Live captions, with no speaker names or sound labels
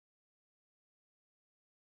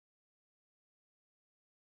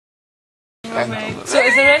So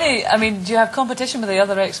is there any, I mean, do you have competition with the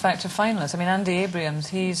other X Factor finalists? I mean, Andy Abrams,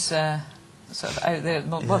 he's sort of out there at the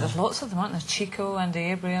moment. Well, there's lots of them, aren't there? Chico,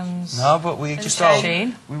 Andy Abrams... No, but we just all...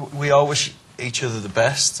 We all wish each other the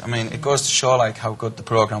best. I mean, it goes to show, like, how good the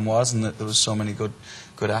programme was and that there was so many good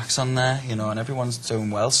acts on there, you know, and everyone's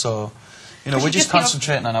doing well, so... You know, we're just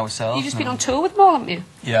concentrating on ourselves. You've just been on tour with them all, haven't you?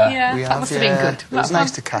 Yeah. That must have been good. It was nice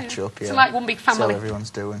to catch up, It's like one big family. So everyone's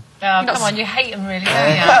doing. Oh, come on, you hate them really, don't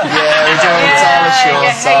you? Yeah, we do.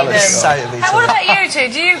 It's all a show. What about you two?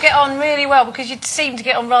 Do you get on really well? Because you seem to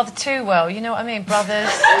get on rather too well, you know what I mean? Brothers.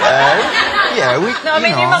 Yeah, we... No, I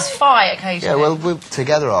mean, you must fight occasionally. Yeah, well, we're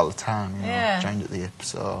together all the time, you know, joined at the hip,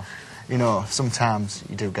 so... You know, sometimes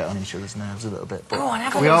you do get on each other's nerves a little bit, but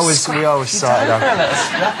we always sorted out.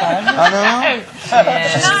 I know.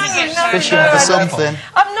 Fishing for something.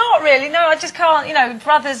 I'm not really. No, I just can't. You know,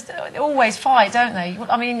 brothers always fight, don't they?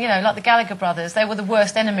 I mean, you know, like the Gallagher brothers, they were the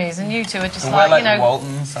worst enemies, and you two are just like, you know. The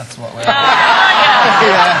Waltons. That's what we're.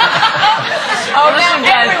 Oh, now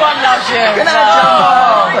everyone loves you.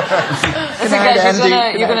 Listen,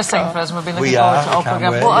 guys, you're going to sing for us, and we'll be looking forward to our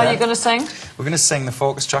programme. What are you going to sing? We're going to sing the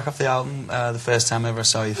focus track off the album, The First Time Ever I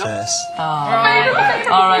Saw Your Face. All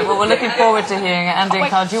right, well, we're looking forward to hearing it. Andy and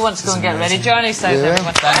Carl, do you want to go and get ready? Journey South,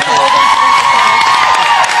 everyone.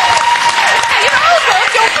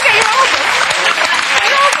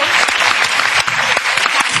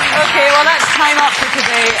 Okay, well, that's time up for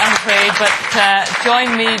today, I'm afraid, but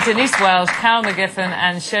join me, Denise Wells, Carl McGiffin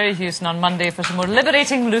and Sherry Houston on Monday for some more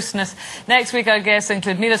liberating looseness. Next week, our guests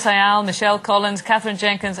include Mira Sayal, Michelle Collins, Catherine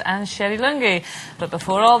Jenkins and Sherry Lungi. But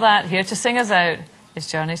before all that, here to sing us out is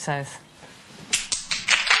Journey South.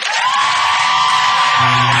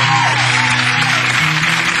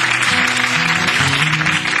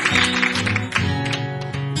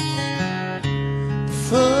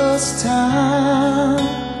 First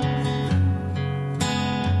time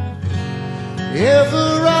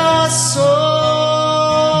ever I saw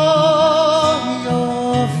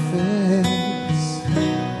your face,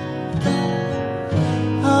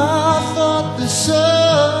 I thought the sun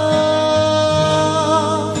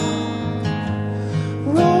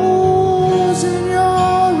rose in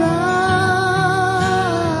your eyes,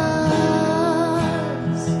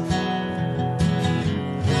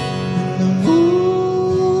 and the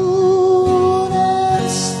moon and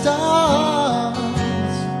stars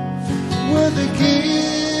were the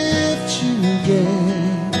gift you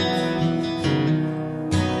gave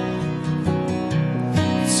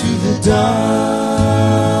to the dark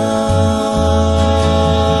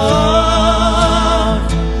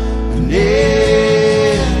and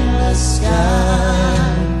endless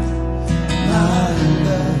sky, my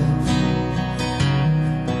love.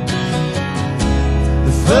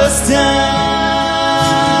 The first time